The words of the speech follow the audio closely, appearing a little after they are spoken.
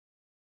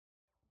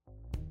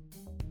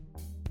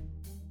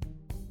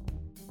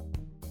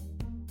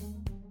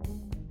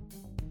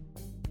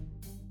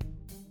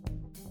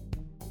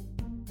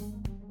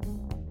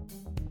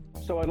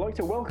So I'd like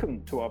to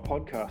welcome to our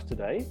podcast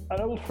today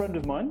an old friend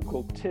of mine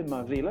called Tim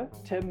Avila.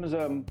 Tim's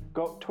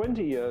got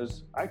 20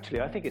 years, actually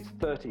I think it's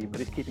 30,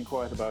 but he's keeping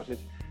quiet about it,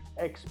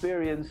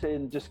 experience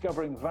in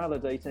discovering,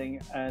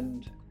 validating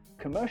and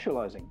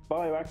commercializing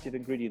bioactive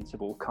ingredients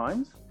of all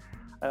kinds.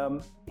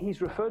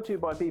 He's referred to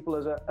by people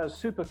as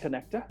super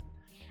connector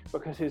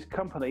because his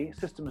company,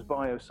 Systems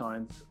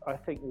Bioscience, I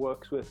think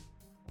works with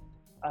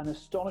an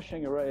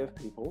astonishing array of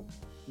people,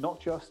 not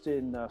just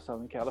in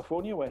Southern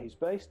California where he's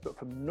based, but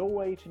from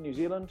Norway to New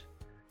Zealand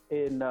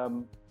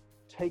in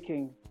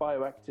taking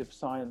bioactive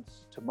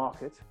science to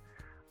market.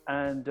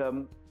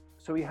 And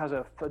so he has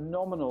a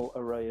phenomenal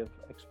array of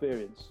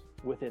experience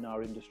within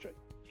our industry.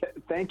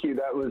 Thank you.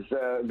 That was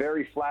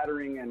very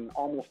flattering and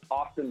almost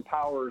Austin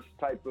Powers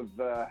type of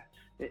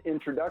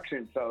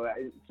introduction. So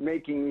it's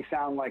making me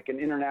sound like an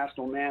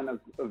international man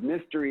of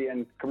mystery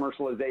and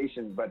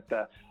commercialization, but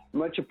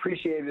much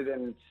appreciated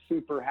and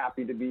super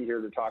happy to be here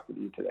to talk with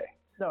you today.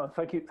 No,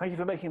 thank you. Thank you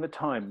for making the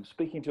time,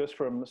 speaking to us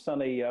from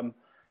sunny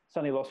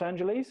Los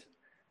Angeles,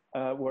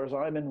 whereas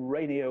I'm in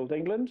rainy old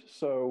England.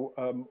 So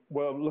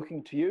we're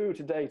looking to you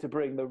today to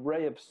bring the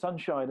ray of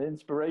sunshine and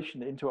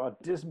inspiration into our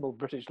dismal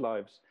British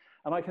lives.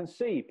 And I can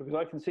see, because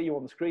I can see you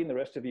on the screen, the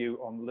rest of you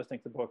on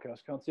listening to the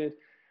podcast can't see it,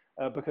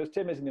 because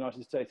Tim is in the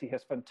United States. He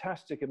has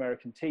fantastic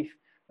American teeth,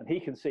 and he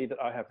can see that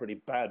I have really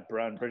bad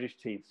brown British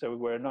teeth. So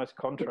we're a nice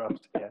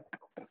contrast here.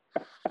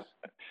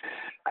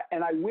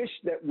 And I wish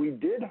that we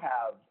did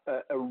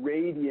have a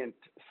radiant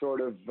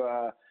sort of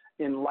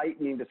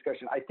enlightening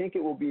discussion. I think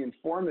it will be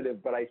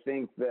informative, but I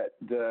think that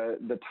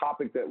the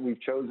topic that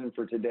we've chosen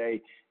for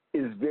today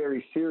is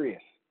very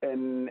serious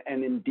and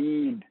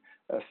indeed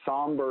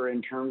somber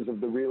in terms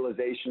of the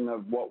realization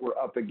of what we're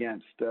up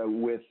against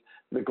with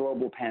the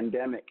global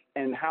pandemic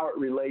and how it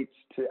relates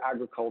to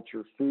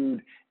agriculture,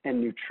 food,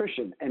 and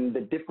nutrition, and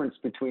the difference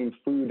between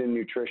food and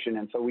nutrition.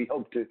 And so we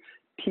hope to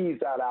tease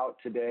that out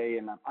today,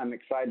 and I'm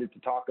excited to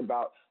talk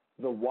about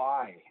the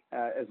why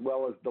as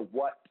well as the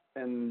what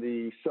and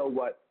the so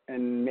what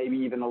and maybe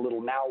even a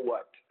little now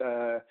what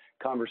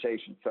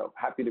conversation. So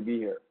happy to be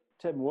here.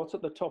 Tim, what's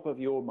at the top of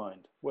your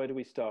mind? Where do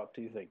we start,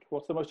 do you think?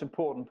 What's the most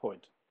important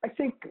point? I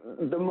think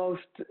the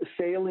most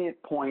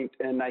salient point,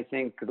 and I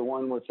think the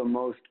one with the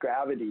most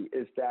gravity,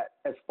 is that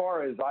as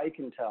far as I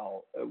can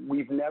tell,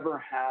 we've never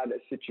had a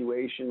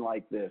situation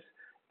like this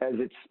as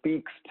it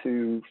speaks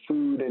to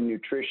food and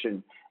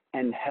nutrition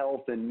and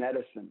health and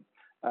medicine.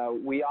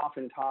 We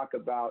often talk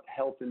about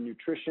health and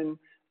nutrition.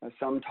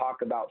 Some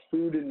talk about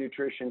food and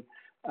nutrition.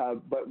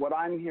 But what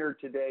I'm here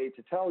today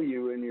to tell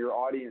you and your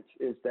audience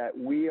is that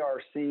we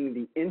are seeing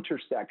the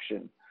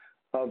intersection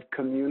of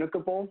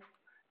communicable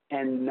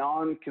and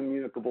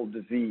non-communicable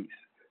disease.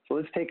 So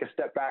let's take a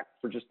step back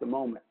for just a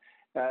moment.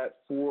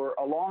 For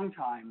a long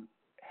time,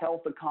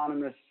 health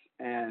economists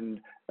and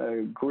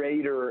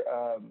greater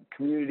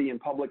community and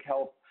public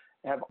health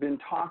have been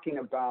talking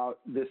about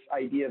this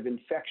idea of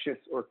infectious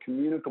or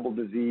communicable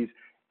disease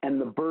and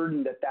the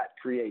burden that that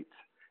creates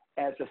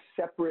as a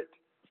separate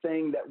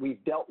thing that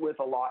we've dealt with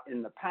a lot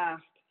in the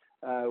past.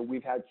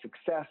 We've had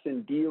success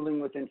in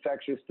dealing with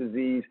infectious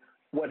disease.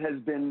 What has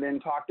been then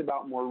talked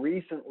about more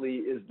recently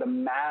is the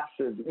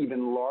massive,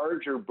 even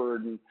larger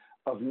burden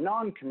of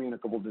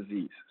non-communicable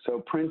disease.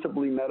 So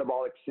principally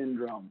metabolic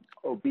syndrome,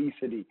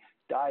 obesity,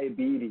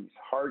 diabetes,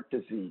 heart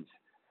disease,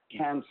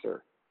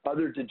 cancer,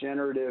 other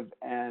degenerative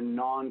and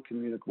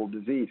non-communicable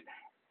disease.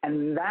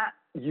 And that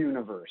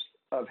universe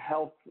of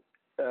health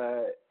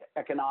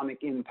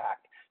economic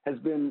impact has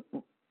been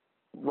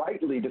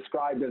rightly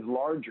described as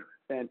larger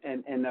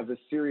and of a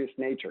serious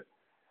nature.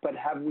 But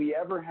have we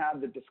ever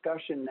had the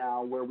discussion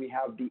now where we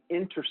have the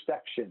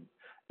intersection?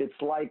 It's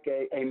like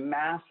a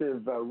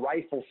massive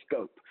rifle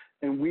scope,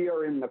 and we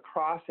are in the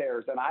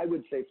crosshairs. And I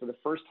would say for the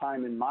first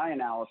time in my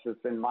analysis,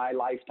 in my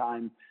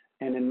lifetime,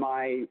 and in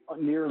my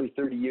nearly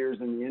 30 years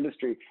in the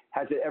industry,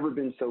 has it ever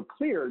been so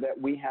clear that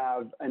we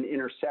have an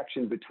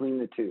intersection between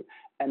the two?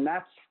 And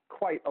that's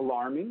quite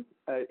alarming.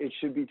 It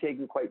should be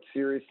taken quite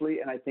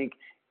seriously. And I think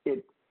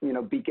it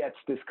begets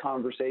this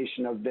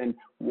conversation of then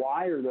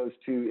why are those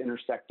two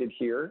intersected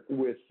here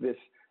with this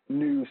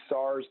new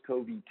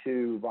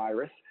SARS-CoV-2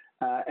 virus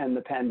and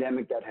the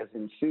pandemic that has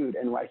ensued.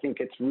 And I think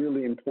it's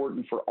really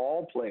important for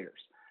all players,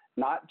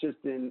 not just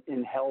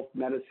in health,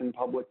 medicine,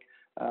 public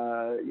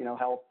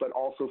health, but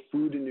also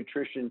food and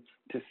nutrition,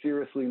 to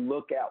seriously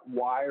look at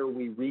why are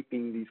we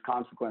reaping these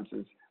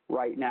consequences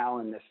right now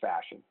in this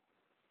fashion.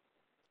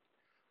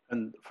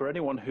 And for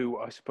anyone who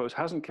I suppose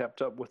hasn't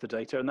kept up with the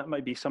data, and that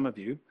may be some of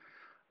you,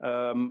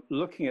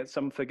 looking at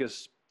some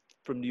figures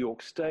from New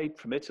York State,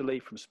 from Italy,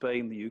 from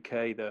Spain, the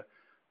UK,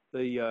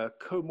 the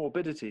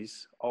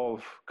comorbidities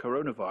of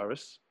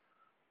coronavirus,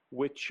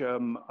 which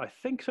I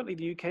think certainly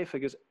the UK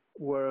figures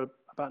were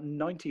about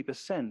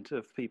 90%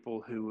 of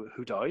people who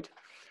died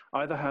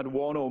either had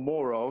one or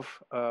more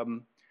of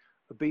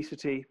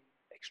obesity,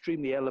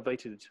 extremely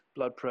elevated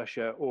blood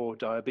pressure, or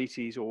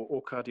diabetes,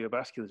 or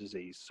cardiovascular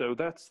disease. So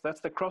that's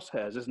the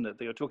crosshairs, isn't it,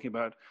 that you're talking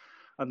about,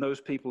 and those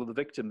people are the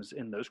victims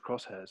in those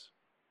crosshairs.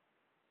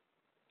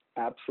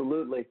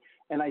 Absolutely.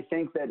 And I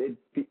think that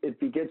it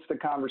begets the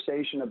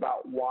conversation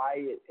about why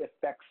it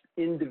affects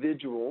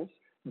individuals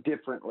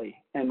differently,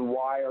 and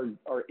why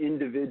are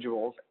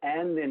individuals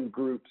and then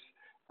groups,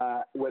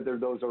 whether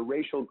those are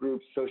racial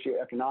groups,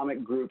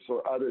 socioeconomic groups,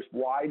 or others,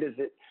 why does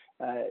it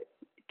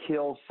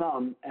kill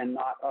some and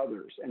not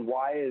others? And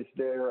why is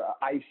there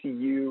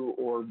ICU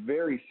or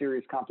very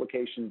serious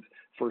complications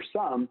for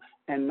some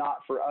and not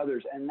for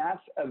others? And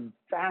that's a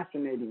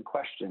fascinating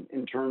question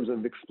in terms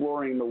of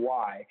exploring the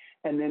why,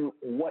 and then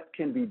what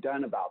can be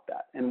done about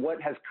that, and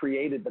what has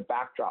created the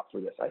backdrop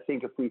for this. I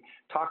think if we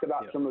talk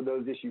about some of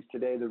those issues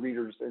today, the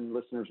readers and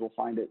listeners will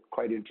find it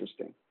quite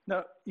interesting.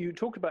 Now, you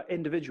talked about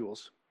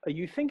individuals. Are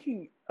you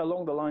thinking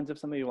along the lines of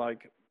something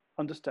like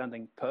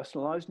understanding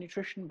personalized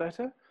nutrition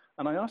better?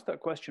 And I ask that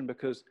question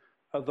because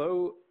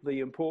although the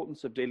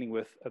importance of dealing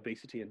with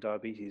obesity and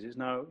diabetes is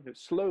now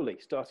slowly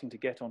starting to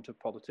get onto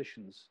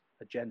politicians'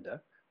 agenda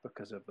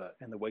because of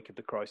in the wake of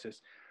the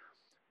crisis,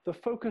 the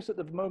focus at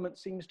the moment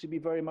seems to be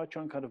very much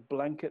on kind of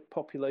blanket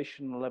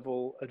population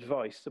level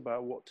advice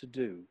about what to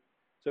do.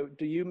 So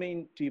do you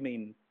mean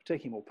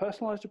taking a more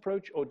personalized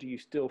approach, or do you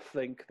still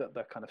think that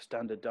the kind of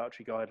standard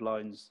dietary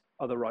guidelines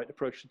are the right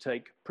approach to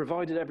take,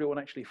 provided everyone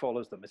actually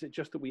follows them? Is it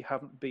just that we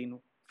haven't been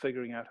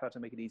figuring out how to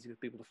make it easy for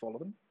people to follow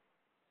them?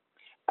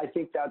 I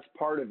think that's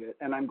part of it.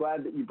 And I'm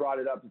glad that you brought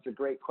it up. It's a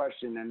great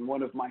question, and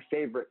one of my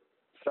favorite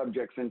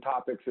subjects and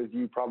topics, as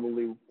you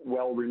probably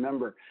well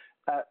remember.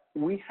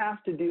 We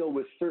have to deal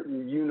with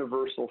certain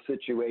universal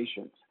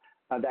situations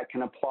that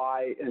can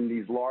apply in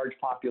these large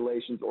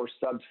populations or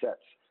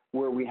subsets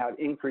where we have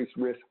increased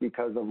risk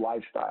because of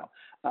lifestyle.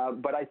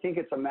 But I think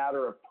it's a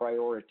matter of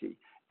priority.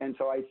 And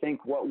so I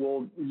think what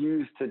we'll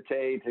use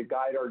today to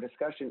guide our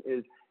discussion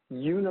is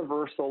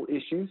universal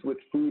issues with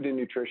food and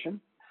nutrition,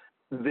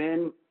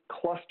 then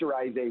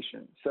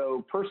clusterization.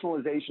 So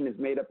personalization is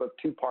made up of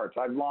two parts.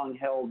 I've long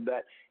held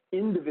that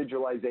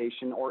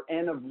individualization, or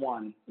N of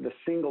one, the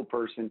single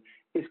person,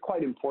 is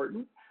quite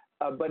important,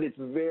 but it's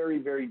very,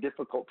 very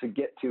difficult to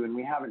get to, and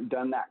we haven't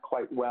done that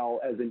quite well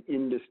as an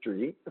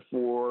industry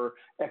for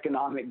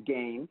economic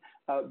gain.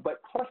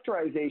 But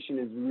clusterization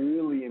is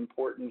really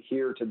important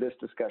here to this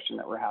discussion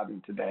that we're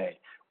having today,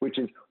 which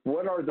is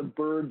what are the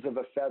birds of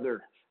a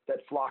feather that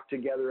flock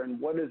together, and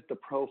what is the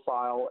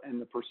profile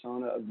and the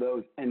persona of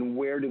those, and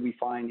where do we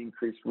find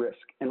increased risk,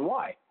 and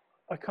why?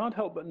 I can't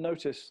help but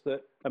notice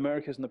that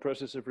America is in the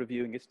process of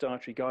reviewing its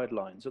dietary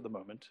guidelines at the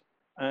moment.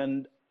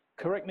 And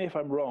correct me if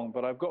I'm wrong,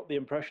 but I've got the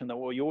impression that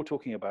what you're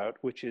talking about,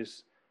 which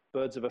is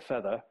birds of a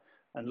feather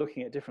and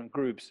looking at different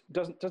groups,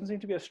 doesn't seem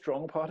to be a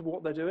strong part of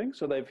what they're doing.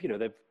 So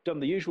they've done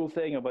the usual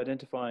thing of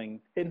identifying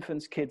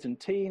infants, kids, and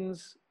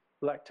teens,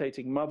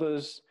 lactating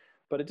mothers,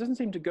 but it doesn't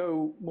seem to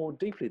go more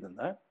deeply than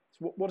that.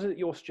 So what is it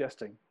you're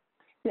suggesting?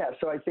 Yeah,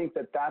 so I think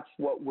that that's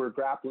what we're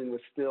grappling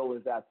with still,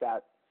 is at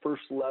that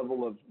first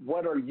level of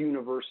what are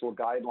universal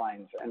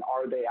guidelines and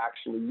are they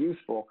actually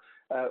useful,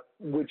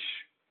 which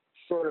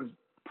sort of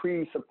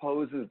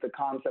presupposes the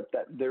concept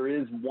that there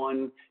is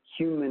one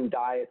human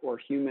diet or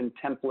human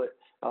template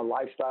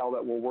lifestyle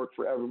that will work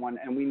for everyone.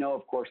 And we know,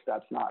 of course,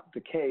 that's not the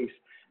case.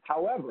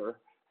 However,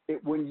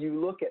 when you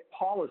look at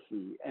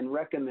policy and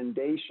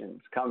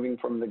recommendations coming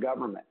from the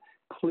government,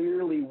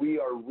 clearly we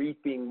are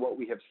reaping what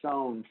we have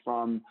sown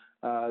from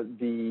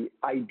the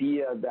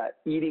idea that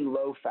eating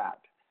low fat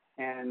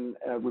and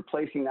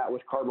replacing that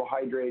with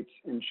carbohydrates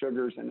and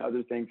sugars and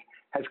other things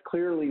has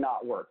clearly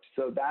not worked.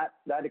 So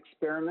that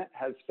experiment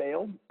has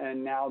failed,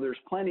 and now there's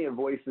plenty of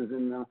voices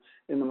in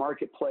the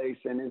marketplace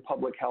and in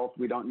public health.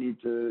 We don't need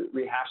to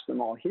rehash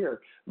them all here,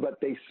 but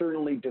they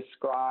certainly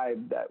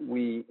describe that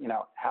we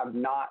have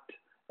not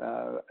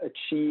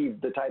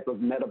achieved the type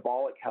of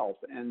metabolic health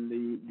and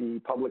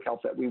the public health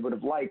that we would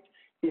have liked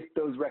if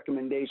those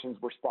recommendations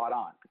were spot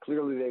on.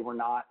 Clearly they were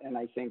not, and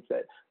I think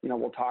that,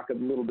 we'll talk a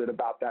little bit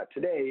about that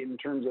today. In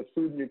terms of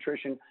food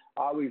nutrition,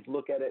 I always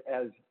look at it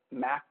as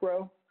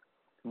macro,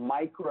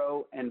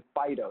 micro, and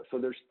phyto. So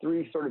there's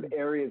three sort of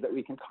areas that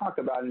we can talk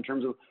about in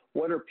terms of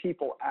what are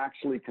people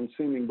actually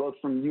consuming, both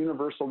from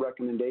universal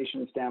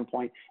recommendation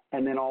standpoint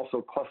and then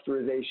also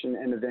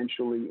clusterization and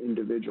eventually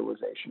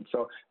individualization.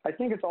 So I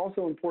think it's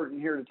also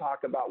important here to talk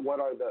about what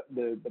are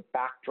the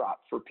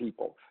backdrop for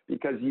people,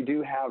 because you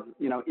do have,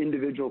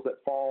 individuals that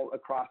fall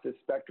across this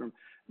spectrum.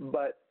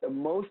 But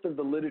most of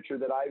the literature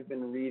that I've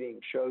been reading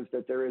shows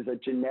that there is a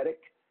genetic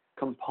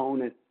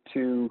component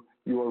to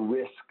your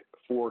risk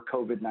for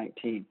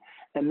COVID-19.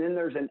 And then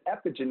there's an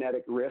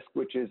epigenetic risk,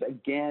 which is,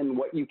 again,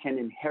 what you can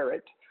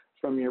inherit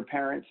from your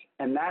parents.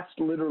 And that's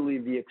literally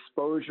the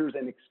exposures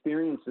and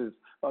experiences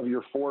of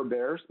your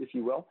forebears, if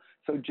you will.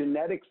 So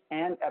genetics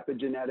and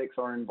epigenetics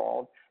are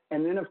involved.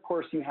 And then, of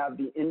course, you have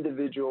the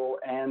individual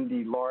and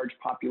the large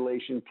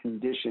population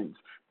conditions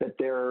that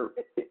they're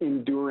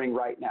enduring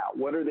right now.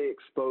 What are they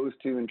exposed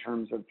to in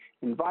terms of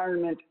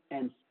environment?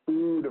 And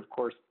food, of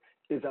course,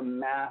 is a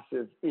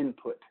massive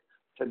input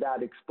to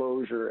that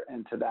exposure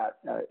and to that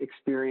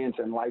experience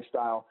and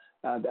lifestyle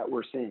that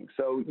we're seeing.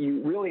 So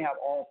you really have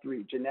all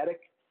three: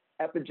 genetic,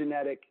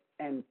 epigenetic,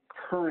 and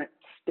current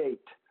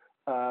state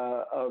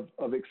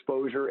of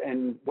exposure,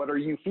 and what are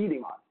you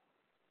feeding on?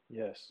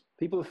 Yes.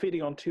 People are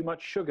feeding on too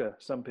much sugar,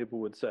 some people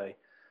would say.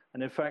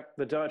 And in fact,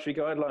 the Dietary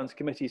Guidelines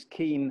Committee is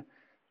keen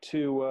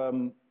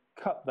to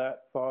cut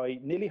that by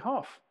nearly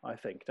half, I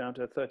think, down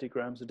to 30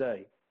 grams a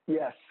day.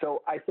 Yes.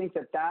 So I think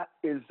that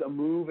is a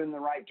move in the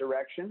right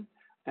direction.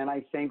 And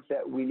I think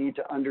that we need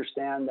to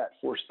understand that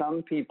for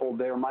some people,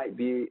 there might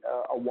be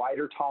a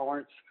wider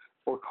tolerance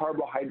for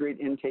carbohydrate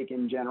intake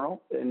in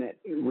general. And it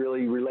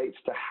really relates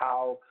to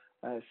how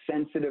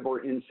sensitive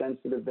or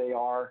insensitive they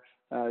are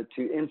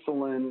to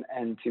insulin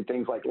and to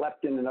things like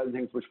leptin and other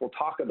things, which we'll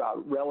talk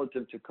about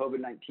relative to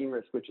COVID-19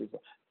 risk, which is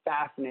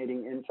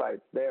fascinating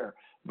insights there.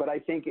 But I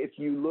think if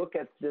you look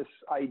at this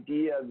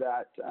idea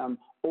that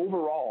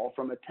overall,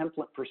 from a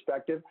template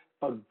perspective,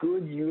 a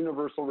good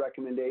universal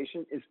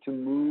recommendation is to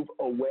move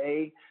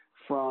away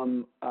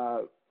from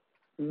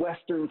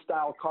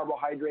Western-style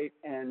carbohydrate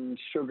and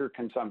sugar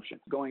consumption,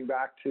 going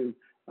back to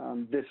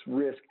this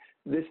risk,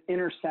 this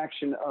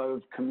intersection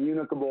of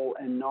communicable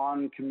and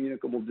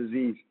non-communicable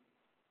disease.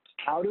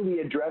 How do we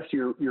address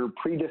your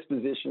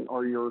predisposition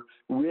or your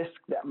risk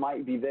that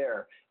might be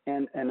there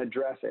and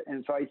address it?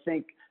 And so I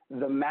think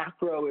the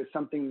macro is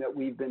something that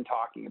we've been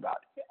talking about.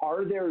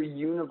 Are there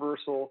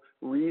universal,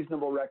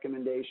 reasonable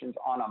recommendations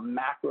on a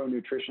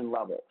macronutrition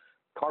level?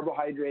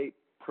 Carbohydrate,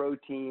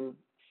 protein,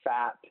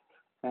 fat,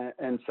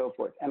 and so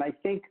forth. And I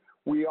think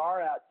we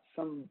are at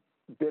some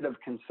bit of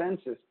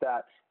consensus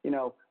that,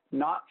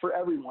 not for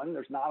everyone,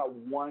 there's not a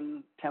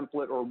one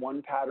template or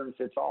one pattern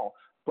fits all.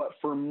 But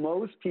for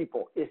most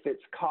people, if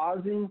it's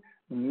causing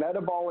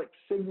metabolic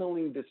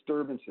signaling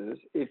disturbances,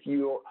 if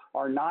you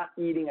are not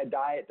eating a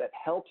diet that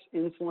helps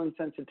insulin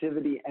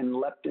sensitivity and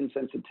leptin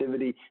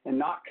sensitivity and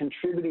not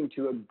contributing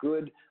to a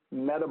good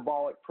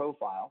metabolic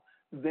profile,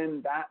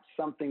 then that's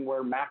something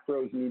where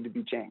macros need to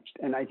be changed.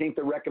 And I think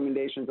the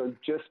recommendations are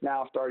just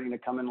now starting to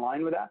come in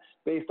line with that,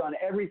 based on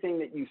everything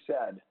that you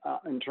said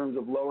in terms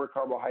of lower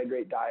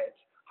carbohydrate diets,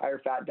 higher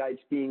fat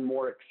diets being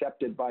more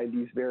accepted by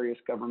these various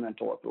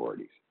governmental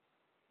authorities.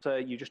 So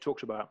you just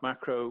talked about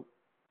macro.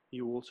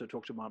 You also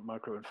talked about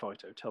micro and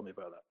phyto. Tell me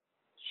about that.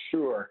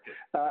 Sure.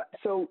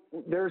 So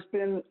there's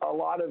been a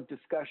lot of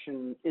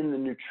discussion in the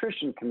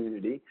nutrition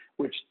community,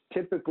 which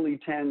typically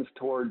tends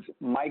towards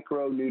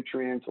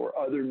micronutrients or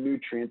other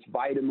nutrients,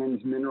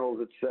 vitamins, minerals,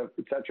 et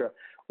cetera.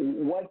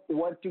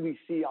 What do we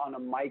see on a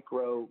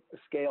micro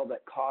scale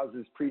that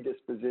causes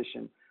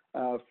predisposition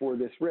for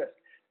this risk?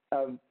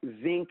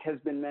 Zinc has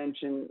been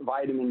mentioned,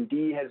 vitamin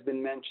D has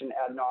been mentioned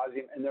ad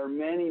nauseum, and there are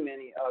many,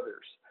 many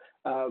others.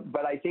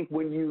 But I think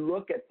when you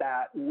look at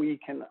that, we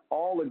can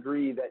all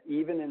agree that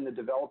even in the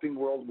developing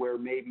world where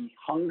maybe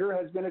hunger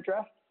has been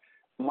addressed,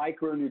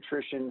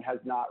 micronutrition has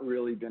not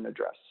really been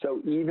addressed.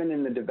 So even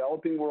in the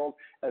developing world,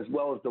 as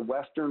well as the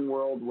Western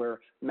world, where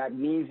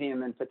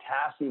magnesium and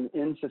potassium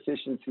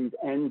insufficiencies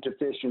and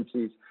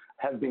deficiencies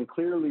have been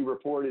clearly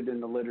reported in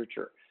the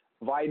literature,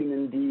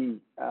 vitamin D,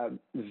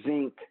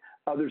 zinc,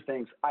 other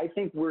things, I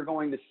think we're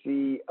going to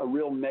see a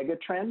real mega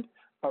trend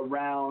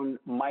around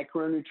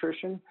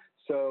micronutrition.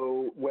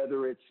 So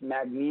whether it's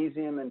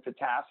magnesium and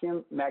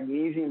potassium,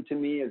 magnesium to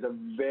me is a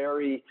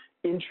very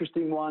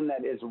interesting one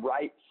that is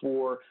ripe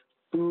for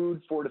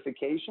food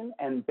fortification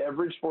and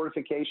beverage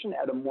fortification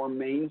at a more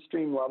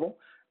mainstream level.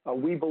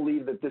 We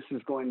believe that this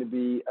is going to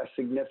be a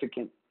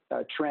significant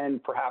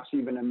trend, perhaps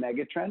even a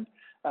mega trend.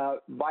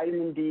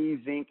 Vitamin D,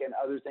 zinc, and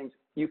other things,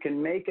 you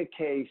can make a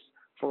case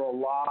for a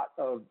lot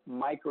of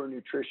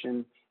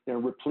micronutrition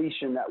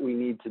repletion that we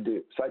need to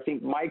do. So I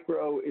think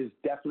micro is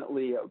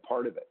definitely a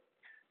part of it.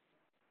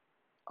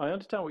 I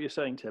understand what you're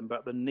saying, Tim,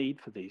 about the need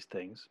for these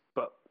things,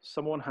 but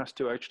someone has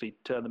to actually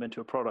turn them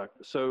into a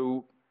product.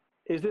 So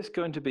is this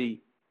going to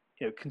be,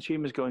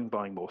 consumers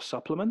buying more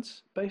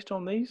supplements based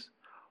on these?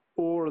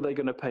 Or are they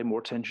going to pay more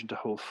attention to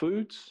whole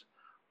foods?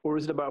 Or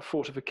is it about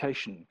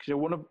fortification? Because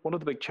one of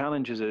the big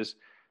challenges is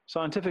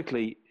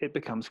scientifically it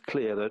becomes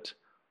clear that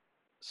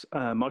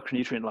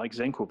micronutrient like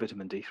zinc or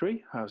vitamin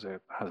D3 has a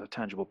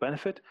tangible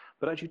benefit,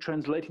 but actually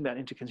translating that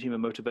into consumer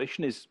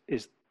motivation is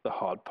the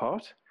hard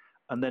part,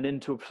 and then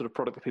into a sort of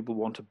product that people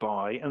want to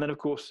buy, and then of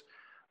course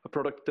a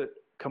product that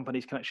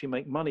companies can actually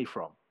make money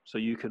from. So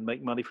you can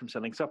make money from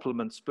selling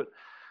supplements, but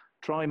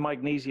try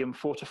magnesium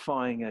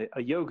fortifying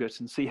a yogurt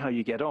and see how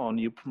you get on.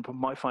 You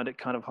might find it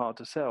kind of hard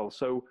to sell.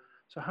 So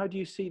how do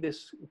you see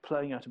this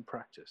playing out in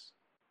practice?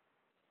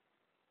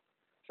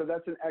 So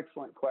that's an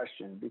excellent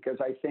question, because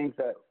I think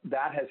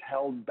that has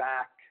held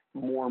back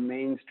more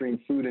mainstream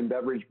food and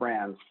beverage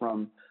brands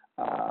from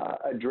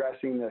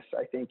addressing this,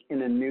 I think,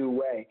 in a new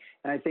way.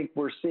 And I think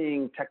we're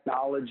seeing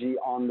technology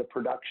on the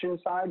production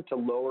side to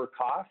lower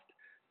cost,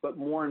 but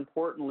more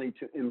importantly,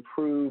 to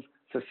improve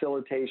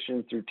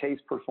facilitation through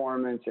taste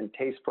performance and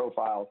taste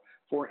profiles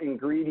for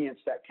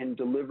ingredients that can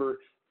deliver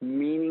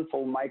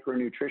meaningful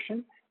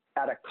micronutrition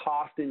at a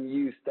cost and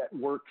use that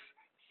works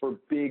for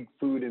big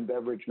food and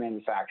beverage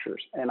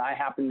manufacturers. And I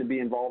happen to be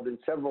involved in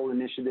several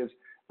initiatives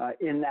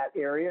in that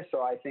area.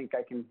 So I think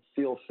I can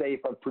feel safe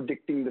of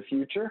predicting the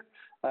future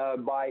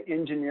by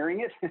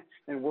engineering it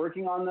and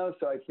working on those.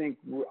 So I think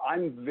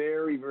I'm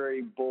very,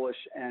 very bullish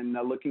and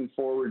looking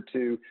forward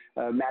to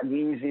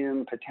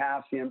magnesium,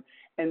 potassium,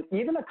 and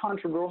even a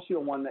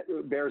controversial one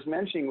that bears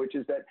mentioning, which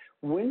is that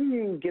when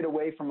you get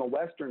away from a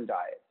Western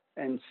diet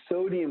and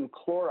sodium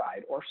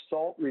chloride or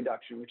salt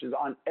reduction, which is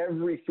on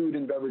every food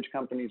and beverage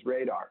company's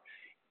radar,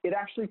 it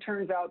actually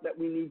turns out that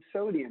we need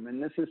sodium.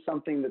 And this is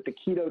something that the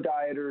keto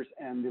dieters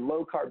and the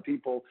low carb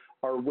people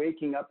are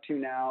waking up to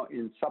now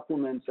in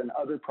supplements and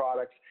other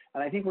products.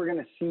 And I think we're going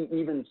to see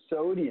even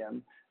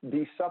sodium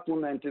be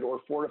supplemented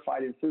or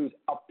fortified in foods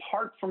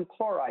apart from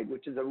chloride,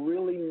 which is a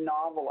really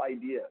novel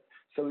idea.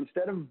 So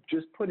instead of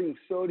just putting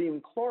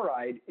sodium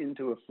chloride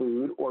into a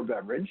food or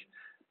beverage,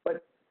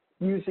 but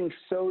using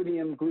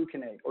sodium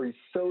gluconate or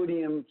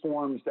sodium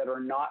forms that are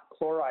not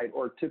chloride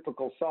or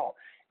typical salt,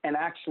 and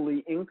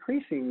actually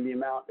increasing the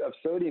amount of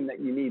sodium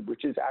that you need,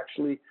 which is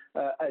actually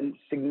a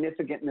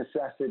significant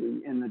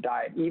necessity in the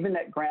diet, even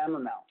at gram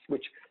amounts,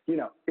 which,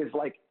 is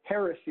like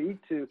heresy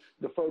to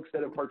the folks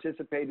that have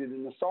participated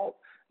in the salt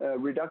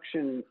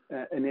reduction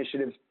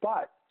initiatives.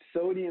 But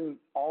sodium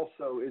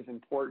also is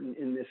important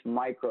in this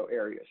micro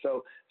area.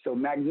 So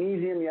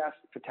magnesium, yes,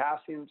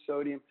 potassium,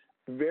 sodium,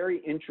 very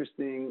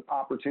interesting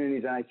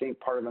opportunities, and I think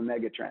part of a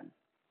mega trend.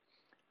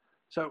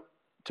 So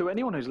to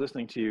anyone who's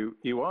listening to you,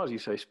 you are, as you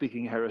say,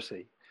 speaking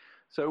heresy.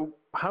 So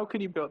how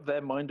can you get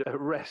their mind at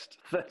rest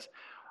that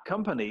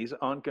companies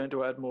aren't going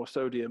to add more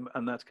sodium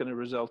and that's going to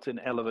result in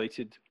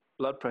elevated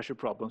blood pressure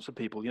problems for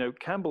people?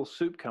 Campbell's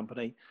Soup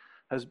Company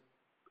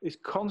is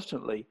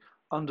constantly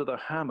under the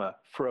hammer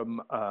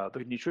from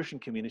the nutrition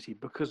community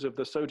because of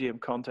the sodium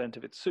content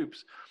of its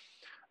soups.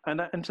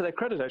 And to their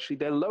credit, actually,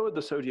 they lowered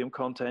the sodium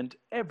content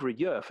every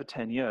year for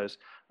 10 years.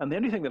 And the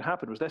only thing that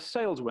happened was their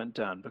sales went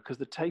down because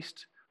the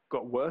taste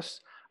got worse,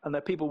 and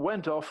their people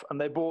went off and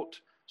they bought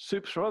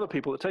soups from other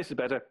people that tasted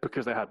better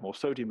because they had more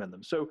sodium in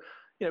them. So,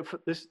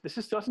 this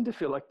is starting to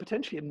feel like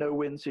potentially a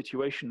no-win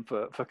situation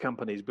for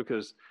companies,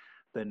 because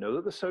they know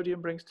that the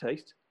sodium brings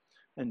taste,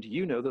 and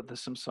that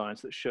there's some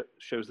science that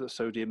shows that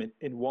sodium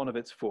in one of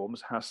its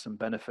forms has some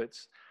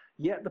benefits.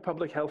 Yet the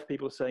public health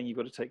people are saying you've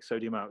got to take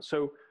sodium out.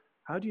 So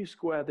how do you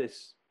square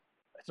this?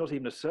 It's not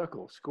even a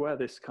circle. Square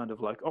this kind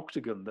of like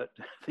octagon that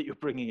you're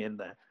bringing in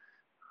there.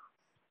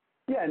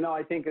 Yeah, no,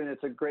 I think, and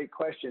it's a great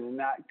question, and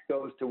that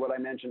goes to what I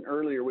mentioned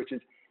earlier, which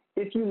is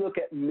if you look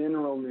at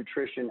mineral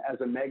nutrition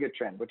as a mega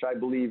trend, which I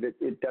believe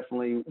it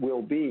definitely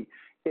will be,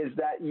 is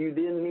that you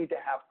then need to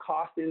have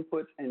cost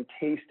inputs and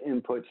taste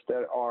inputs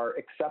that are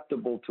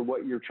acceptable to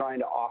what you're trying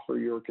to offer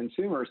your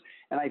consumers.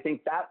 And I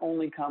think that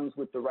only comes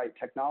with the right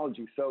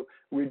technology. So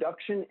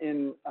reduction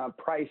in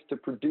price to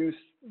produce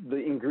the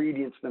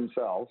ingredients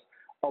themselves,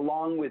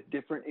 along with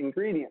different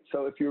ingredients.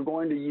 So if you're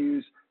going to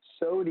use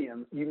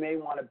sodium, you may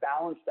want to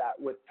balance that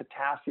with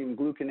potassium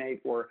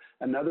gluconate or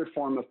another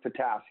form of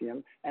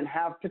potassium, and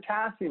have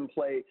potassium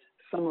play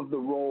some of the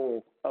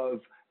role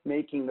of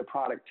making the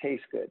product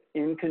taste good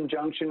in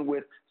conjunction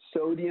with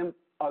sodium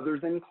other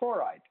than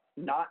chloride,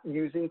 not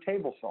using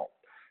table salt.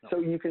 No. So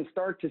you can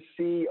start to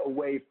see a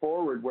way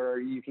forward where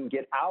you can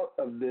get out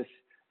of this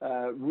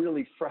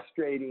really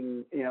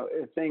frustrating,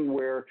 thing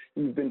where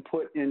you've been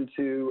put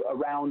into a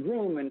round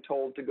room and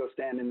told to go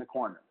stand in the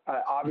corner.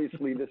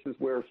 Obviously, this is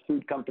where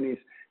food companies,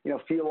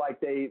 feel like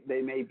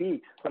they may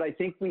be. But I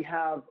think we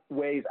have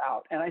ways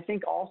out. And I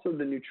think also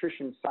the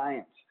nutrition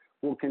science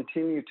will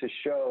continue to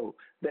show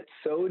that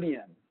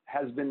sodium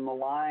has been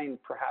maligned,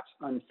 perhaps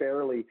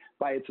unfairly,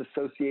 by its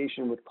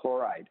association with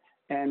chloride,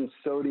 and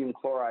sodium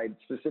chloride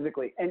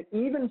specifically. And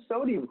even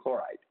sodium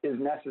chloride is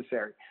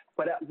necessary,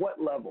 but at what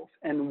levels?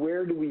 And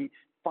where do we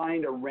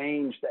find a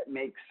range that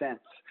makes sense?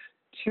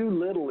 Too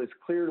little is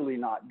clearly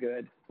not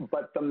good,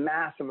 but the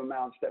massive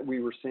amounts that we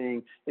were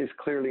seeing is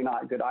clearly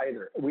not good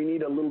either. We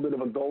need a little bit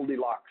of a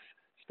Goldilocks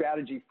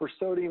strategy for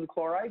sodium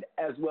chloride,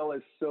 as well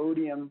as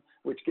sodium,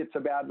 which gets a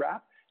bad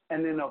rap.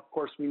 And then, of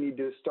course, we need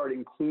to start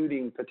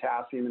including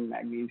potassium and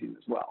magnesium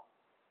as well.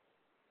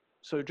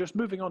 So just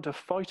moving on to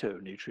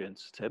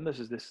phytonutrients, Tim, this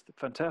is this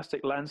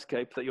fantastic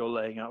landscape that you're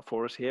laying out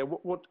for us here.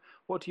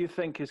 What do you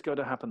think is going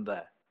to happen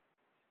there?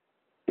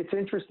 It's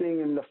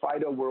interesting in the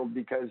phyto world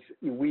because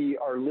we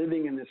are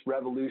living in this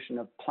revolution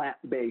of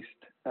plant-based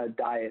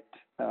diet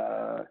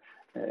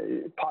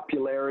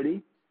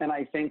popularity. And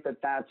I think that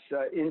that's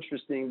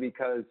interesting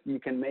because you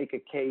can make a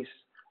case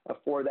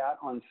for that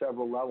on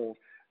several levels.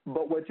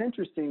 But what's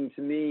interesting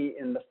to me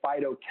in the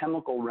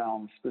phytochemical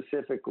realm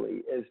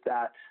specifically is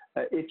that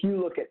if you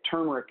look at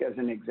turmeric as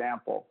an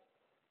example,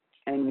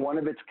 and one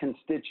of its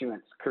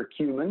constituents,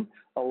 curcumin,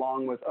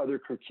 along with other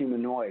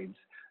curcuminoids,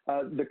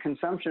 the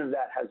consumption of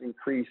that has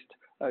increased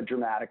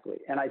dramatically.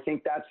 And I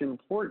think that's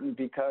important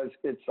because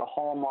it's a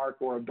hallmark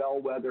or a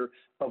bellwether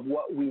of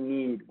what we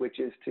need, which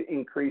is to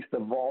increase the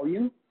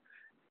volume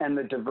and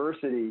the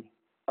diversity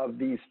of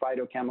these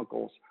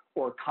phytochemicals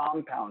or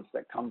compounds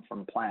that come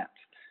from plants.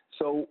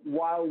 So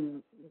while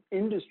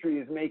industry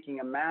is making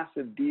a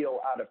massive deal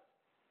out of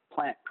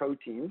plant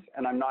proteins,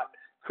 and I'm not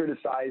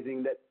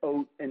criticizing that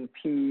oat and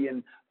pea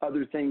and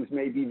other things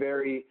may be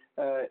very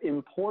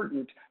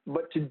important,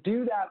 but to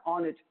do that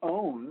on its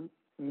own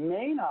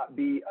may not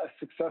be a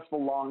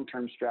successful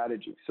long-term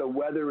strategy. So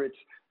whether it's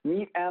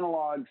meat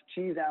analogs,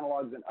 cheese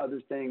analogs, and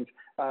other things,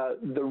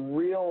 the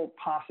real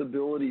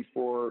possibility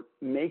for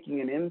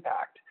making an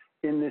impact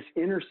in this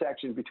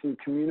intersection between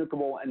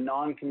communicable and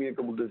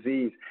non-communicable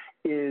disease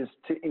is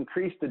to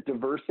increase the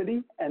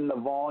diversity and the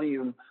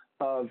volume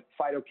of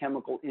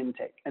phytochemical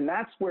intake. And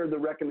that's where the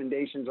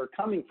recommendations are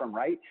coming from,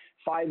 right?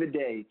 5 a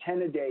day,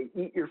 10 a day,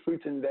 eat your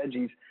fruits and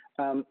veggies.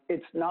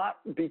 It's not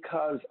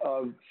because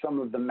of some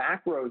of the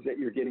macros that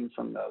you're getting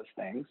from those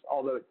things,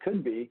 although it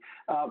could be,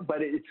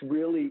 but it's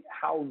really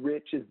how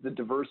rich is the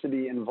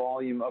diversity and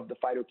volume of the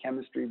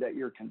phytochemistry that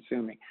you're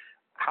consuming.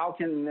 How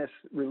can this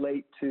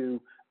relate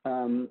to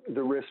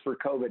the risk for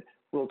COVID?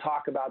 We'll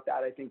talk about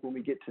that, I think, when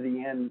we get to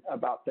the end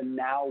about the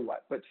now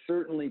what. But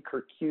certainly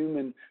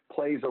curcumin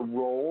plays a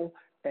role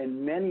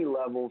in many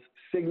levels,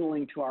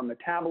 signaling to our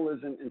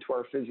metabolism and to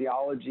our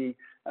physiology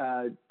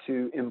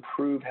to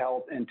improve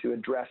health and to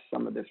address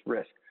some of this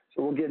risk.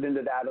 So we'll get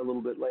into that a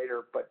little bit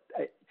later. But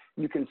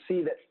you can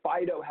see that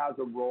phyto has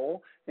a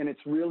role, and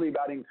it's really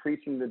about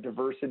increasing the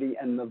diversity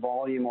and the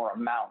volume or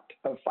amount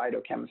of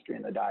phytochemistry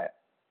in the diet.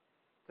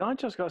 Can I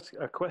just ask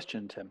a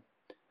question, Tim?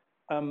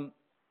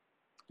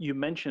 You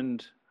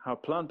mentioned how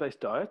plant-based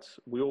diets,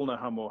 we all know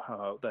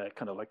how they're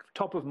kind of like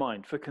top of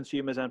mind for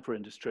consumers and for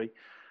industry.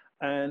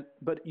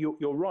 But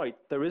you're right,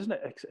 there is an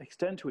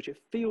extent to which it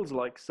feels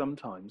like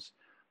sometimes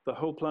the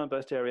whole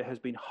plant-based area has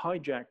been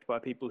hijacked by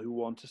people who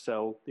want to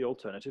sell the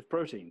alternative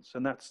proteins,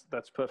 and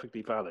that's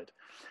perfectly valid.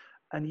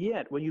 And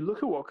yet, when you look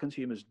at what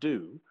consumers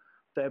do,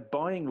 they're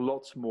buying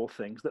lots more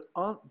things that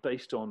aren't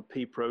based on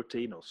pea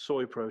protein or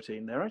soy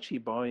protein. They're actually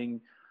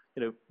buying,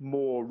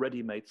 more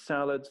ready-made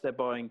salads. They're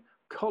buying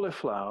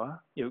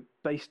cauliflower,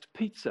 based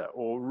pizza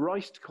or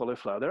riced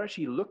cauliflower. They're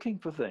actually looking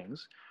for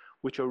things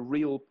which are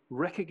real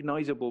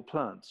recognizable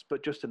plants,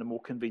 but just in a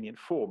more convenient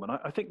form. And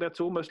I think that's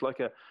almost like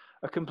a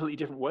completely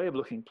different way of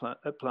looking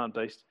at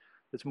plant-based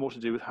that's more to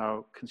do with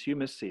how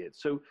consumers see it.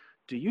 So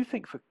do you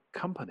think for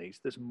companies,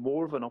 there's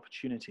more of an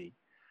opportunity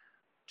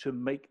to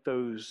make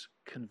those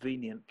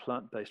convenient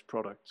plant-based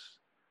products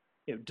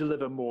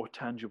deliver more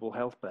tangible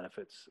health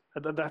benefits?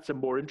 And that's a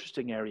more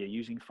interesting area,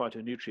 using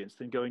phytonutrients,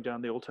 than going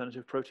down the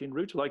alternative protein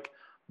route, like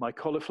my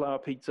cauliflower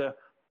pizza,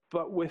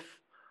 but with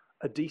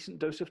a decent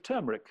dose of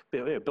turmeric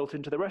built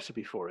into the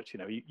recipe for it.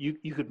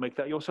 You could make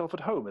that yourself at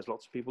home, as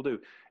lots of people do.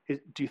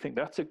 Do you think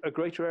that's a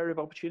greater area of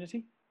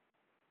opportunity?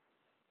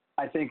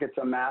 I think it's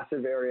a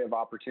massive area of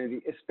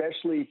opportunity,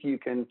 especially if you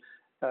can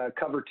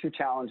cover two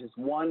challenges.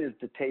 One is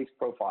the taste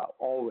profile,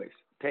 always.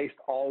 Taste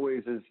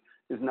always is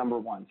number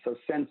one. So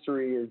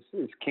sensory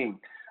is king.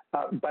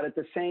 But at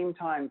the same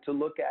time, to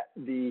look at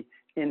the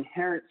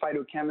inherent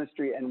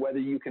phytochemistry and whether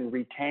you can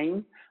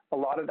retain a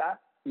lot of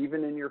that,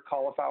 even in your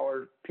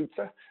cauliflower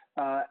pizza,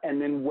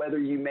 and then whether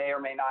you may or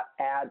may not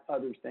add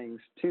other things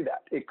to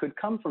that. It could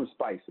come from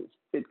spices.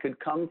 It could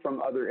come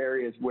from other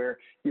areas where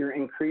you're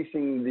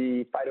increasing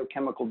the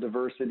phytochemical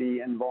diversity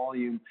and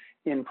volume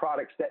in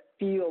products that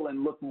feel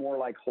and look more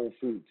like whole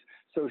foods.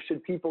 So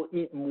should people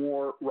eat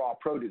more raw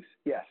produce?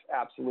 Yes,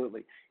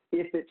 absolutely,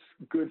 if it's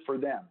good for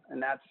them.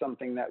 And that's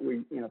something that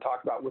we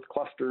talk about with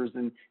clusters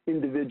and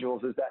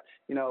individuals, is that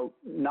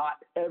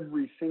not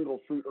every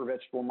single fruit or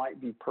vegetable might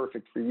be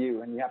perfect for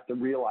you, and you have to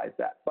realize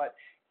that. But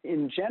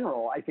in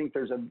general, I think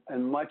there's a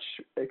much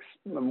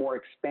more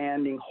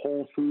expanding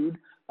whole food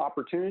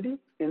opportunity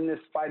in this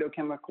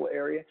phytochemical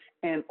area,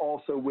 and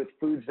also with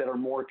foods that are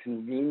more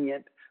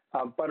convenient,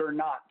 but are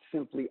not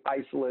simply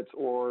isolates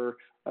or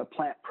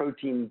plant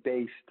protein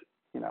based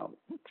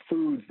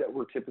foods that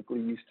we're typically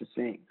used to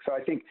seeing. So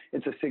I think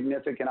it's a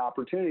significant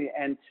opportunity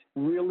and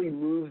really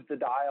moves the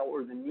dial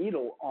or the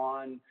needle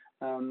on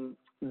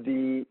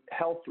the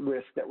health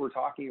risk that we're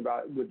talking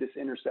about with this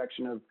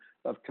intersection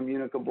of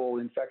communicable,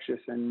 infectious,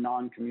 and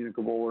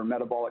non-communicable or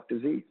metabolic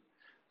disease.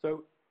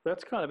 So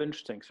that's kind of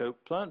interesting. So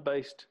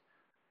plant-based,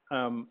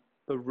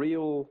 the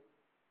real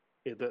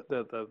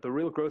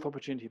growth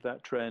opportunity of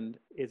that trend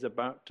is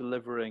about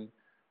delivering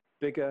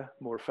bigger,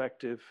 more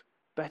effective,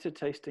 better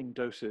tasting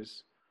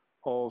doses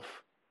of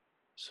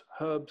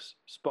herbs,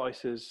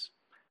 spices,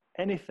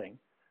 anything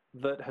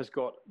that has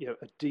got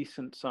a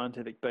decent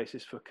scientific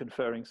basis for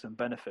conferring some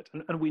benefit.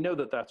 And we know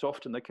that that's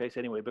often the case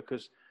anyway,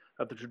 because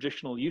of the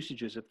traditional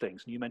usages of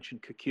things. And you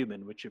mentioned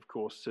curcumin, which of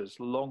course has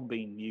long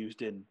been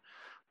used in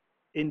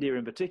India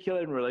in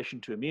particular in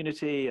relation to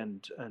immunity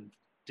and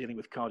dealing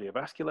with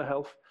cardiovascular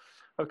health.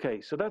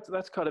 Okay, so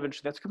that's kind of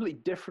interesting. That's a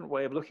completely different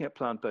way of looking at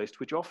plant-based,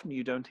 which often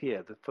you don't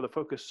hear. For the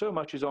focus so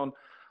much is on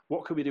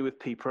what can we do with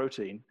pea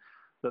protein,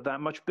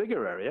 that much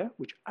bigger area,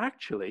 which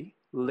actually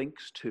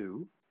links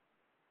to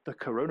the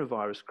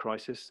coronavirus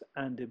crisis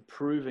and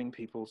improving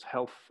people's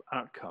health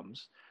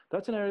outcomes.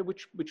 That's an area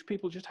which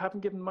people just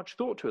haven't given much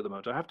thought to at the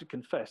moment. I have to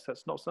confess,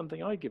 that's not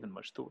something I've given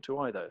much thought to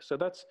either. So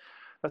that's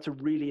a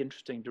really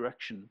interesting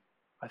direction,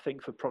 I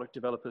think, for product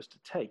developers to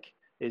take,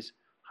 is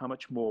how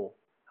much more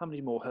how many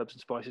more herbs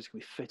and spices can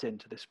we fit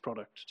into this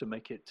product to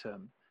make it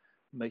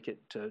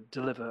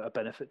deliver a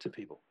benefit to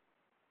people?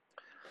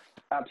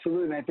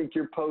 Absolutely. And I think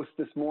your post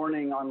this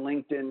morning on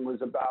LinkedIn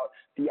was about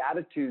the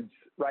attitudes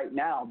right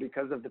now,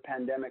 because of the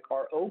pandemic,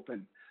 are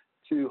open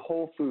to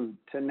whole food,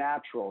 to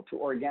natural, to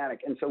organic.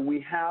 And so we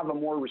have a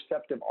more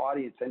receptive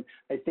audience. And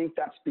I think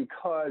that's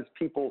because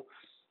people,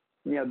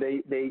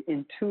 they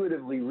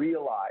intuitively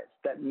realize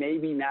that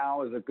maybe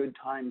now is a good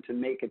time to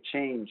make a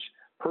change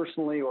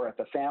personally or at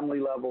the family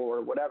level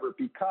or whatever,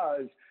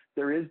 because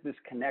there is this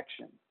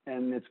connection.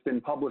 And it's been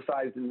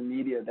publicized in the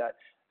media that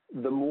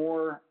the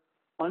more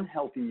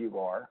unhealthy you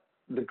are,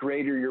 the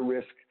greater your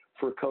risk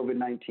for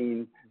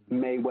COVID-19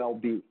 may well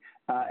be.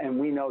 And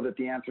we know that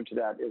the answer to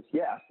that is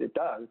yes, it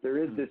does.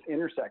 There is this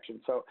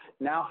intersection. So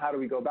now how do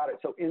we go about it?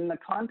 So in the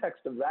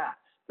context of that,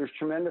 there's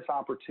tremendous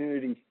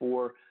opportunity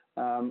for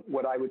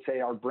what I would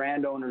say are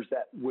brand owners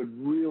that would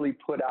really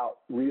put out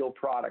real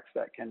products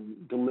that can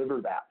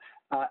deliver that,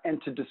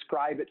 and to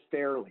describe it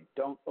fairly.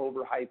 Don't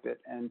overhype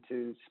it, and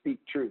to speak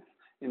truth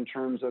in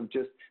terms of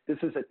just, this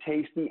is a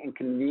tasty and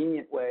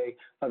convenient way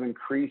of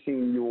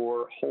increasing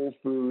your whole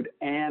food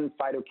and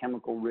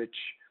phytochemical rich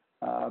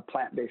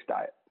plant-based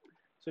diet.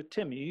 So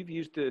Tim, you've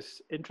used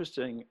this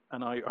interesting,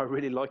 and I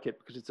really like it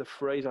because it's a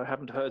phrase I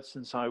haven't heard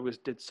since I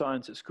did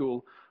science at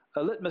school,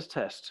 a litmus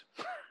test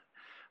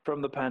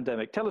from the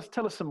pandemic. Tell us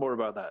some more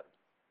about that.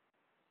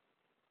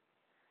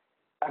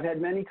 I've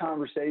had many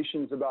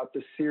conversations about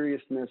the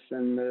seriousness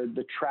and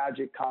the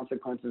tragic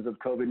consequences of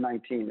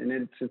COVID-19, and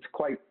it's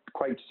quite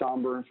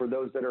somber. And for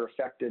those that are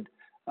affected,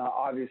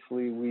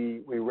 obviously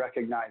we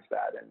recognize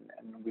that,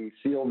 and we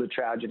feel the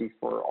tragedy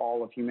for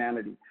all of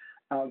humanity.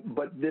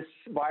 But this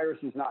virus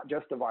is not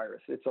just a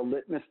virus. It's a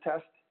litmus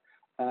test,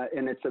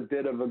 and it's a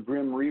bit of a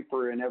grim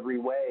reaper in every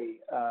way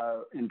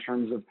in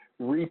terms of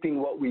reaping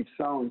what we've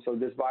sown. So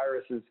this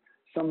virus is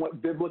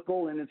somewhat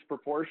biblical in its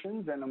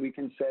proportions, and we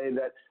can say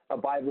that a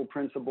Bible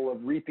principle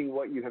of reaping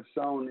what you have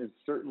sown is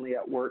certainly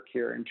at work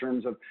here in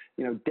terms of,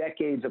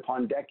 decades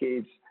upon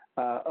decades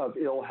of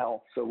ill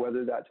health. So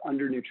whether that's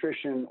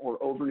undernutrition or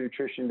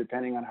overnutrition,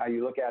 depending on how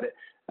you look at it,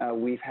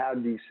 we've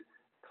had these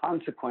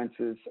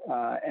consequences,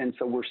 and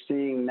so we're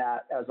seeing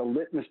that as a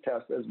litmus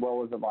test as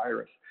well as a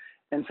virus.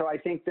 And so I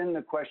think then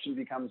the question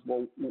becomes,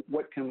 well,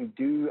 what can we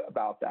do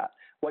about that?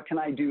 What can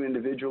I do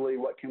individually?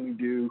 What can we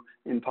do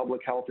in public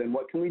health? And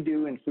what can we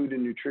do in food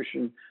and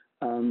nutrition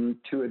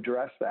to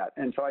address that?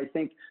 And so I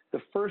think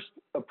the first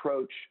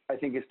approach,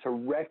 is to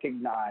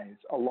recognize,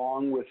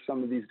 along with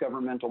some of these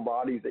governmental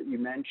bodies that you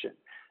mentioned,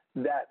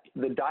 that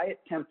the diet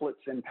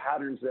templates and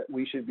patterns that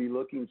we should be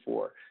looking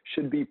for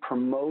should be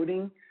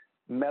promoting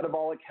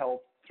metabolic health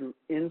through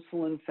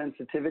insulin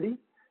sensitivity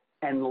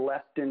and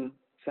leptin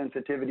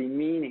sensitivity,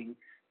 meaning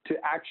to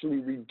actually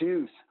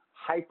reduce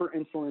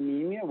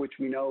hyperinsulinemia, which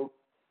we know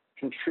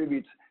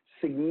contributes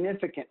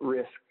significant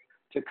risk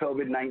to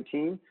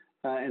COVID-19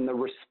 and the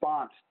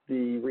response,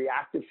 the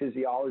reactive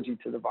physiology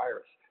to the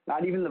virus.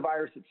 Not even the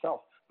virus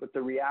itself, but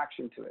the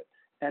reaction to it.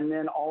 And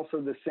then also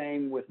the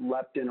same with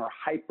leptin or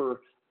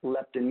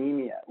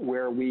hyperleptinemia,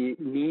 where we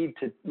need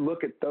to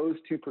look at those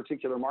two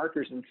particular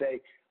markers and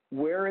say,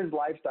 where is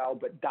lifestyle,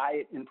 but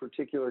diet in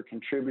particular,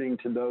 contributing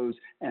to those,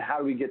 and how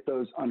do we get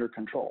those under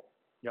control?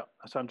 Yeah,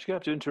 so I'm just going to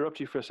have to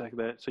interrupt you for a second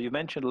there. So you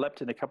mentioned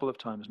leptin a couple of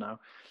times now.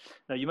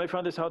 Now, you may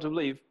find this hard to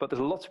believe, but there's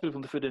lots of people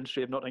in the food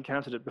industry who have not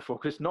encountered it before,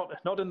 because it's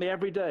not in the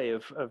everyday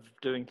of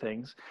doing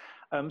things.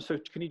 So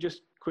can you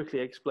just quickly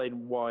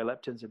explain why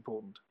leptin is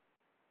important?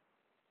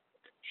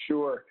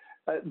 Sure.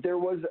 There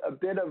was a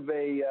bit of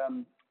a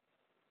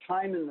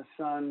time in the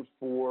sun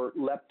for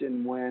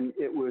leptin when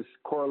it was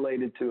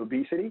correlated to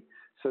obesity.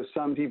 So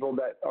some people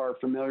that are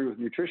familiar with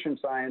nutrition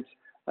science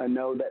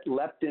know that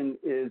leptin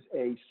is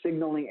a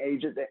signaling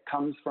agent that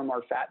comes from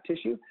our fat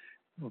tissue.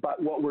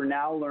 But what we're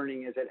now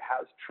learning is it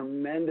has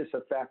tremendous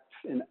effects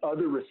in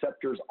other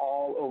receptors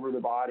all over the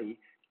body,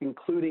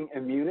 including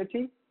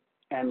immunity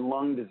and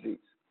lung disease,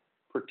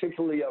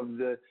 particularly of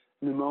the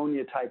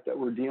pneumonia type that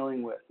we're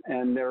dealing with.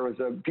 And there was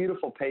a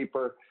beautiful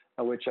paper,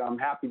 which I'm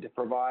happy to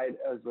provide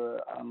as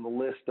on the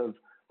list of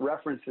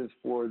references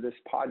for this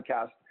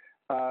podcast,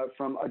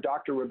 from a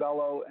Dr.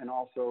 Rebello and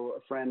also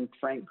a friend,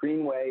 Frank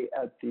Greenway,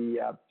 at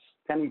the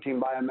Pennington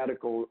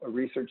Biomedical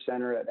Research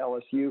Center at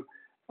LSU,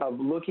 of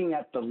looking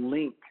at the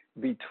link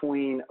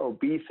between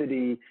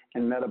obesity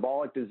and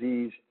metabolic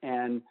disease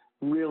and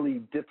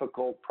really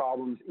difficult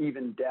problems,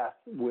 even death,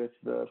 with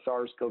the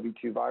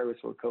SARS-CoV-2 virus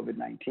or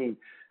COVID-19.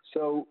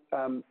 So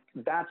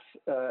that's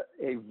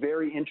a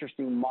very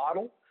interesting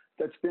model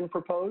that's been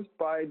proposed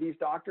by these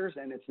doctors,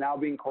 and it's now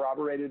being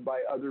corroborated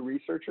by other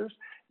researchers.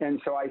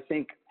 And so I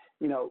think,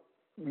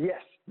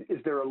 yes, is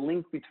there a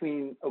link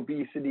between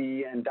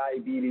obesity and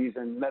diabetes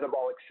and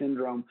metabolic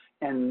syndrome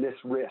and this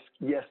risk?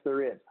 Yes,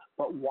 there is.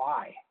 But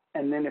why?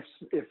 And then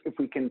if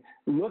we can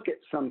look at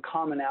some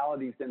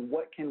commonalities, then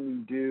what can we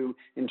do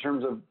in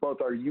terms of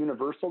both our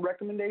universal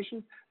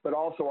recommendations, but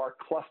also our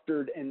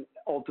clustered and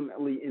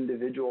ultimately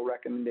individual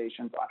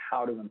recommendations on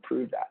how to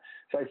improve that?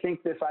 So I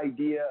think this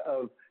idea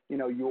of,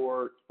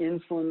 your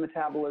insulin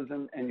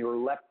metabolism and your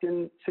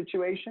leptin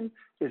situation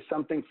is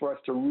something for us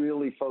to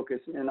really focus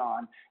in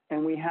on.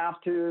 And we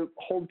have to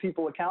hold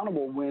people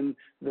accountable when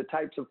the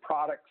types of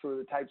products or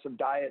the types of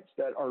diets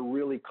that are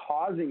really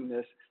causing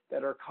this,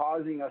 that are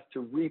causing us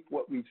to reap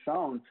what we've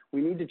sown,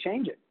 we need to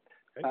change it.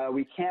 Okay.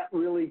 We can't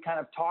really kind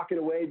of talk it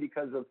away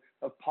because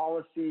of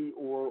policy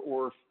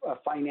or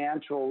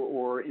financial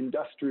or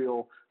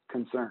industrial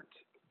concerns.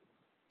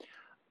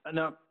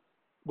 Now,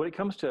 when it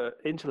comes to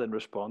insulin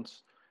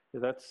response,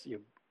 that's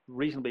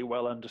reasonably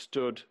well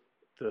understood.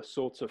 The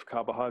sorts of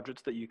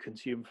carbohydrates that you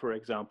consume, for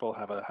example,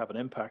 have an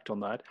impact on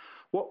that.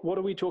 What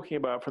are we talking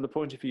about from the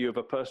point of view of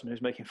a person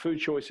who's making food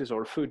choices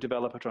or a food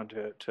developer trying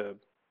to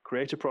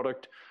create a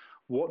product?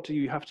 What do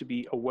you have to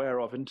be aware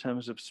of in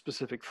terms of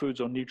specific foods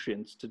or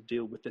nutrients to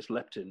deal with this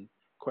leptin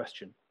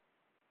question?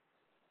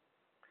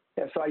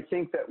 Yeah, so I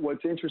think that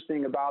what's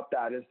interesting about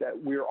that is that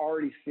we're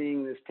already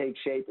seeing this take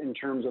shape in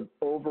terms of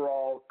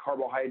overall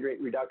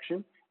carbohydrate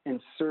reduction and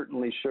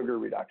certainly sugar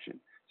reduction.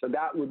 So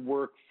that would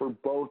work for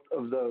both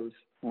of those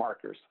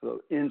markers,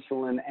 so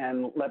insulin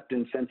and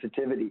leptin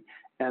sensitivity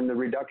and the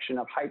reduction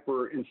of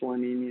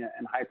hyperinsulinemia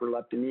and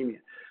hyperleptinemia.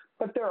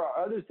 But there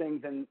are other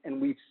things,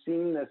 and we've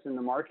seen this in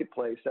the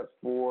marketplace, that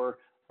for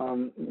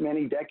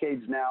many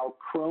decades now,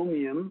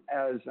 chromium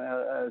as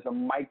a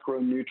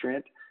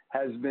micronutrient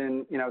has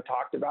been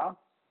talked about,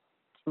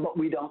 but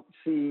we don't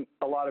see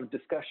a lot of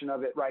discussion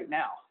of it right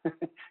now.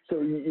 So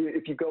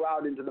if you go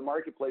out into the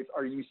marketplace,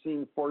 are you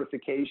seeing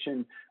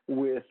fortification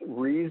with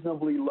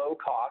reasonably low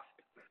cost,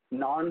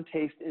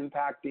 non-taste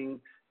impacting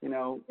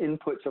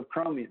inputs of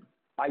chromium?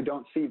 I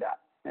don't see that.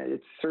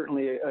 It's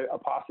certainly a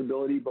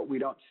possibility, but we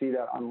don't see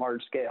that on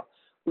large scale.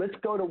 Let's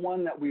go to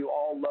one that we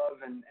all love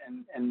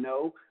and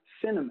know,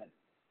 cinnamon.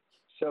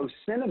 So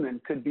cinnamon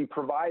could be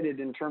provided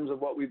in terms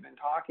of what we've been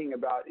talking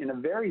about in a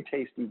very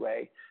tasty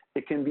way.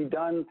 It can be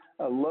done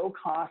low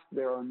cost.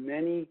 There are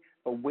many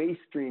waste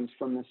streams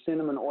from the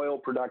cinnamon oil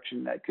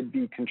production that could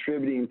be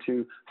contributing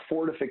to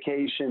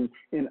fortification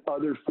in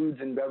other foods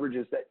and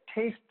beverages that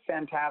taste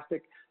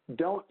fantastic,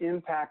 don't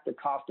impact the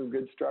cost of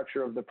goods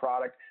structure of the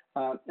product,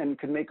 and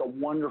could make a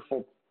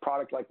wonderful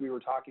product like we were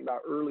talking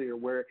about earlier,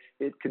 where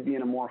it could be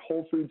in a more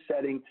whole food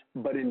setting,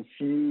 but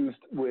infused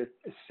with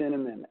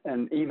cinnamon.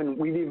 And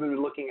we've even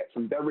been looking at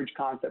some beverage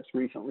concepts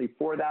recently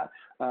for that.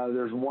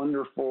 There's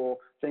wonderful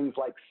things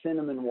like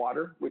cinnamon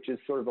water, which is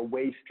sort of a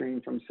waste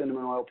stream from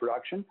cinnamon oil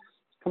production.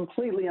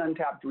 Completely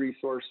untapped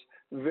resource,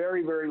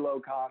 very, very low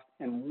cost,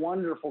 and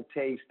wonderful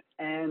taste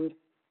and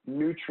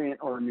nutrient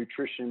or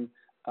nutrition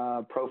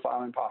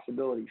profile and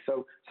possibility.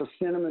 So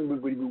cinnamon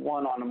would be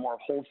one on a more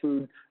whole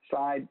food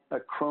side.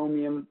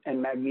 Chromium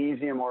and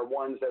magnesium are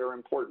ones that are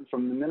important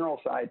from the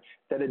mineral side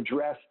that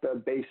address the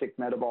basic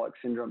metabolic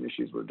syndrome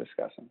issues we're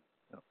discussing.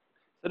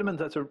 Cinnamon,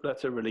 that's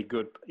a really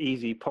good,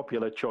 easy,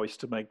 popular choice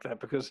to make that,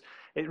 because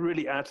it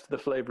really adds to the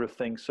flavor of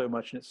things so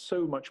much, and it's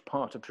so much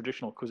part of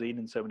traditional cuisine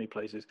in so many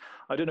places.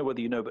 I don't know whether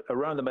you know, but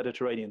around the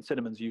Mediterranean,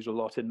 cinnamon's used a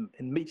lot in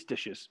meat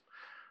dishes.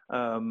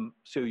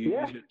 So you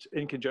use it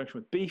in conjunction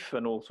with beef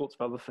and all sorts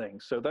of other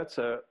things. So that's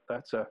a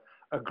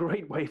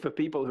great way for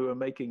people who are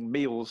making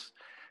meals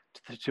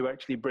to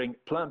actually bring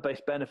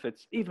plant-based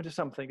benefits, even to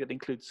something that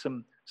includes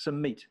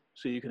some meat.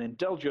 So you can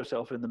indulge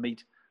yourself in the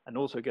meat and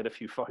also get a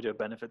few phyto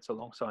benefits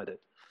alongside it.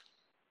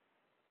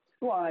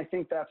 Well, I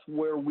think that's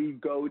where we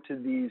go to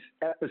these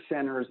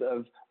epicenters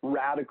of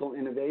radical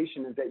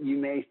innovation, is that you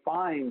may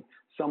find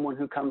someone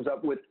who comes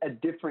up with a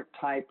different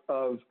type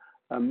of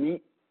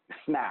meat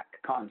snack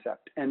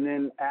concept, and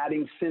then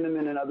adding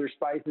cinnamon and other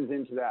spices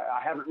into that.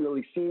 I haven't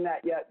really seen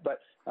that yet, but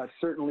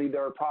certainly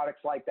there are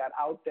products like that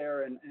out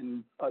there,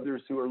 and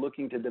others who are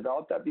looking to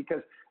develop that,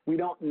 because we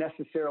don't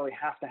necessarily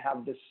have to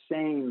have the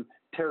same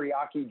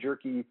teriyaki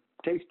jerky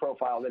taste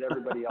profile that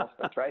everybody else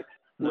does, right?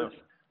 No.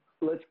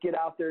 Let's get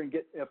out there and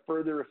get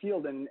further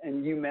afield.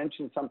 And you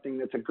mentioned something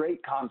that's a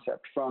great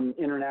concept from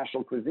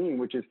international cuisine,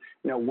 which is,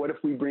 what if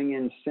we bring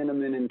in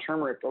cinnamon and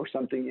turmeric or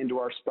something into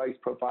our spice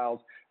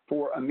profiles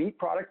for a meat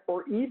product,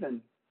 or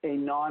even a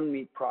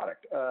non-meat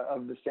product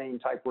of the same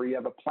type, where you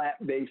have a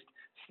plant-based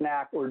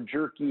snack or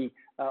jerky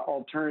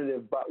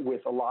alternative, but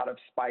with a lot of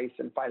spice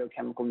and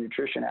phytochemical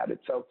nutrition added.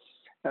 So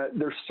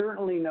there's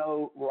certainly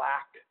no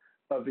lack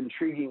of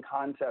intriguing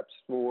concepts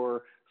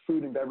for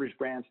food and beverage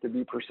brands to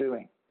be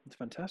pursuing. It's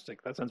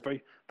fantastic. That sounds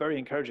very, very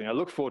encouraging. I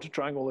look forward to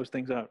trying all those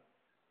things out.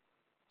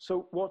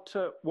 So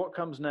what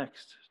comes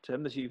next,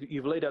 Tim?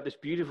 You've laid out this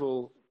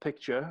beautiful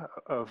picture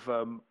of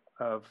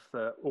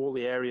all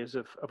the areas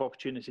of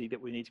opportunity that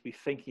we need to be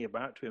thinking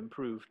about to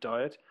improve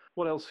diet.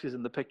 What else is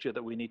in the picture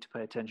that we need to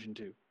pay attention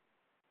to?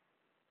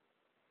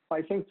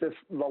 I think the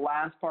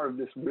last part of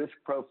this risk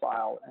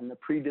profile and the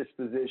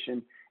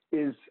predisposition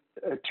is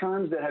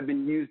terms that have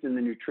been used in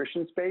the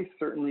nutrition space,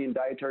 certainly in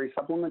dietary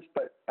supplements,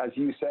 but as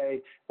you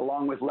say,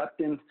 along with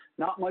leptins,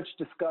 not much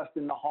discussed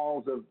in the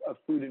halls of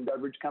food and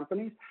beverage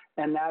companies,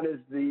 and that is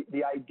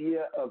the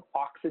idea of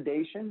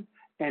oxidation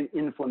and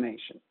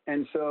inflammation.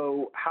 And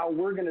so how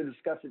we're going to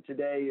discuss it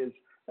today is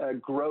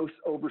gross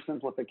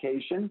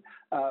oversimplification,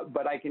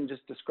 but I can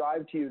just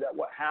describe to you that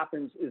what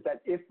happens is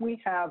that if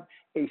we have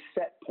a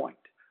set point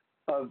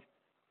of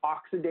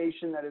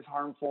oxidation that is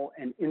harmful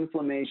and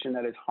inflammation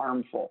that is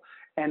harmful,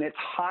 and it's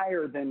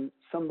higher than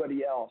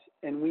somebody else,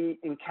 and we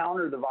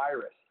encounter the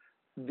virus,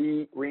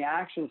 the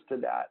reactions to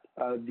that,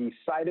 the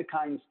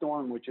cytokine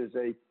storm, which is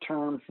a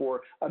term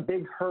for a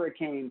big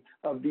hurricane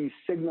of these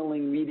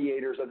signaling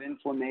mediators of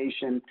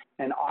inflammation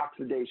and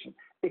oxidation,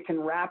 it can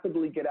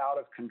rapidly get out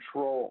of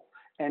control.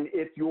 And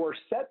if your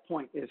set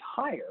point is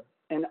higher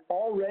and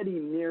already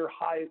near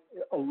high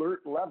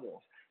alert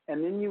levels,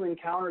 and then you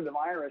encounter the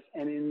virus,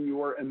 and in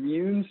your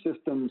immune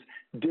system's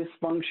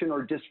dysfunction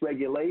or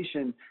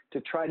dysregulation to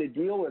try to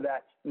deal with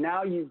that,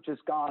 now you've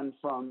just gone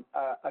from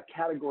a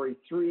category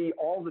 3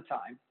 all the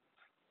time.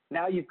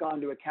 Now you've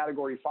gone to a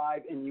category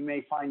 5, and you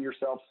may find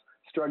yourself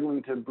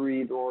struggling to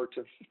breathe or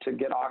to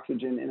get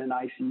oxygen in an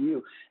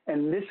ICU.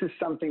 And this is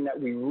something that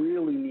we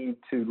really need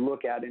to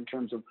look at in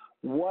terms of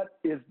what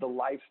is the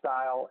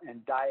lifestyle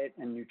and diet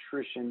and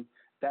nutrition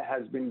that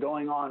has been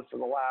going on for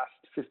the last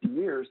 50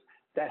 years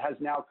that has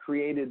now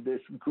created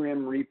this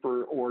grim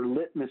reaper or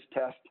litmus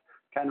test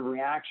kind of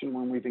reaction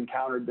when we've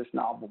encountered this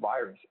novel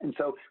virus. And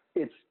so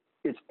it's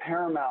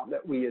paramount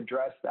that we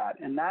address that.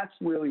 And that's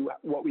really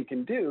what we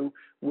can do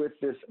with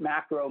this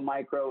macro,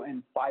 micro,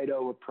 and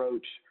phyto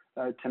approach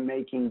to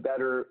making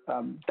better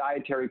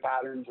dietary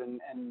patterns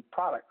and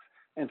products.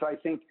 And so I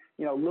think,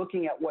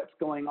 looking at what's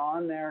going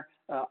on there,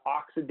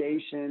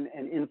 oxidation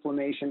and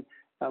inflammation,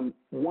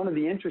 one of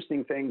the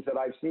interesting things that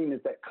I've seen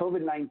is that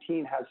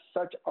COVID-19 has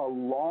such a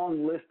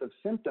long list of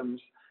symptoms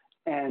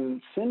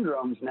and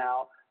syndromes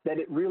now that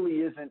it really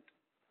isn't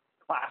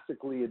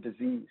classically a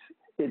disease.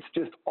 It's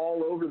just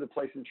all over the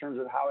place in terms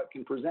of how it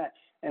can present.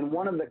 And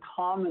one of the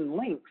common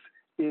links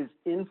is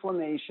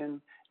inflammation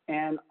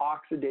and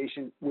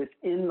oxidation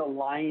within the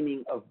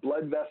lining of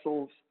blood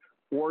vessels,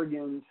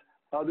 organs,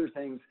 other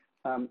things.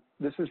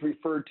 This is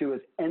referred to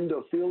as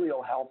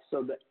endothelial health.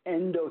 So the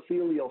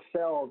endothelial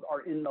cells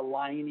are in the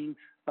lining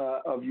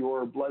of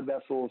your blood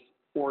vessels,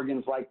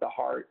 organs like the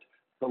heart,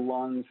 the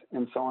lungs,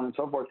 and so on and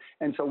so forth.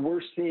 And so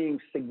we're seeing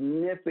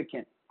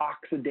significant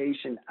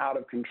oxidation out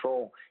of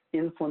control,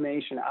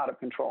 inflammation out of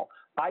control.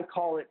 I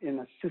call it, in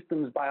a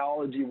systems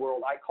biology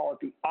world, I call it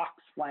the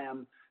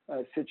oxflam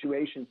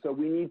situation. So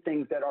we need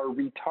things that are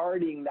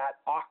retarding that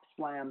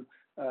oxflam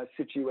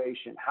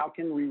situation. How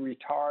can we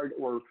retard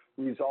or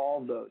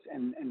resolve those?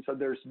 And so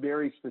there's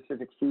very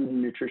specific food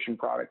and nutrition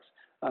products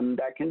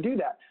that can do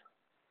that.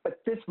 But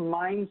this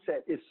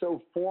mindset is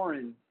so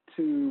foreign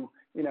to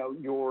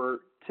your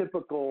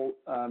typical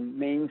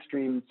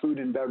mainstream food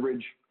and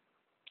beverage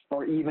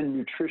or even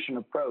nutrition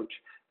approach.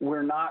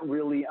 We're not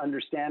really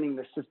understanding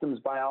the systems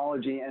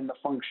biology and the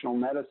functional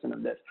medicine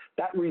of this.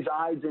 That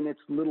resides in its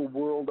little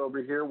world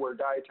over here where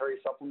dietary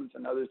supplements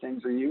and other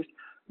things are used.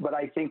 But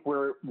I think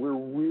we're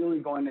really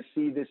going to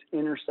see this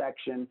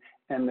intersection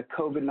and the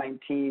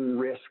COVID-19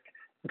 risk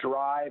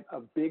drive a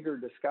bigger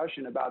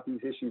discussion about these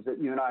issues that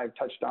you and I have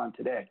touched on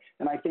today.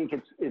 And I think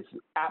it's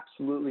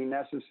absolutely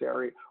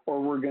necessary,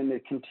 or we're going to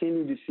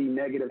continue to see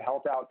negative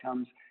health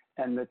outcomes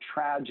and the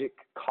tragic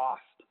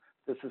cost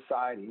to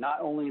society, not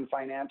only in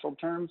financial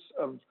terms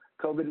of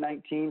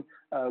COVID-19,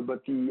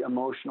 but the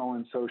emotional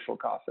and social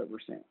costs that we're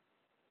seeing.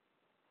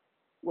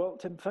 Well,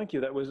 Tim, thank you.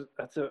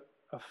 That's a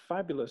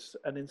fabulous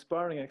and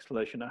inspiring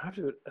explanation. I have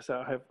to say,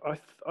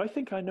 I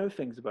think I know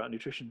things about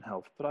nutrition and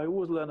health, but I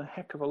always learn a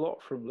heck of a lot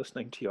from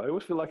listening to you. I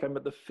always feel like I'm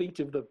at the feet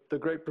of the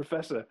great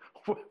professor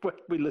when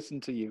we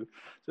listen to you.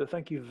 So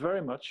thank you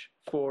very much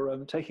for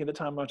taking the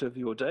time out of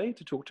your day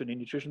to talk to New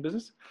Nutrition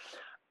Business.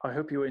 I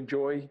hope you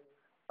enjoy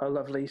a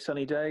lovely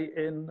sunny day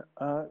in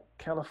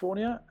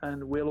California,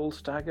 and we'll all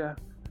stagger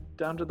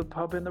down to the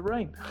pub in the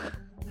rain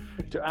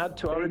to add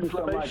to our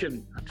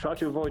inflammation. Try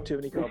to avoid too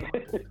many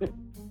carbohydrates.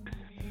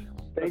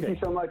 Thank you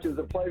so much. It was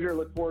a pleasure.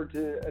 Look forward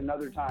to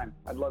another time.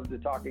 I'd love to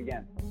talk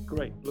again.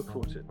 Great. Look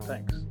forward to it.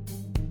 Thanks.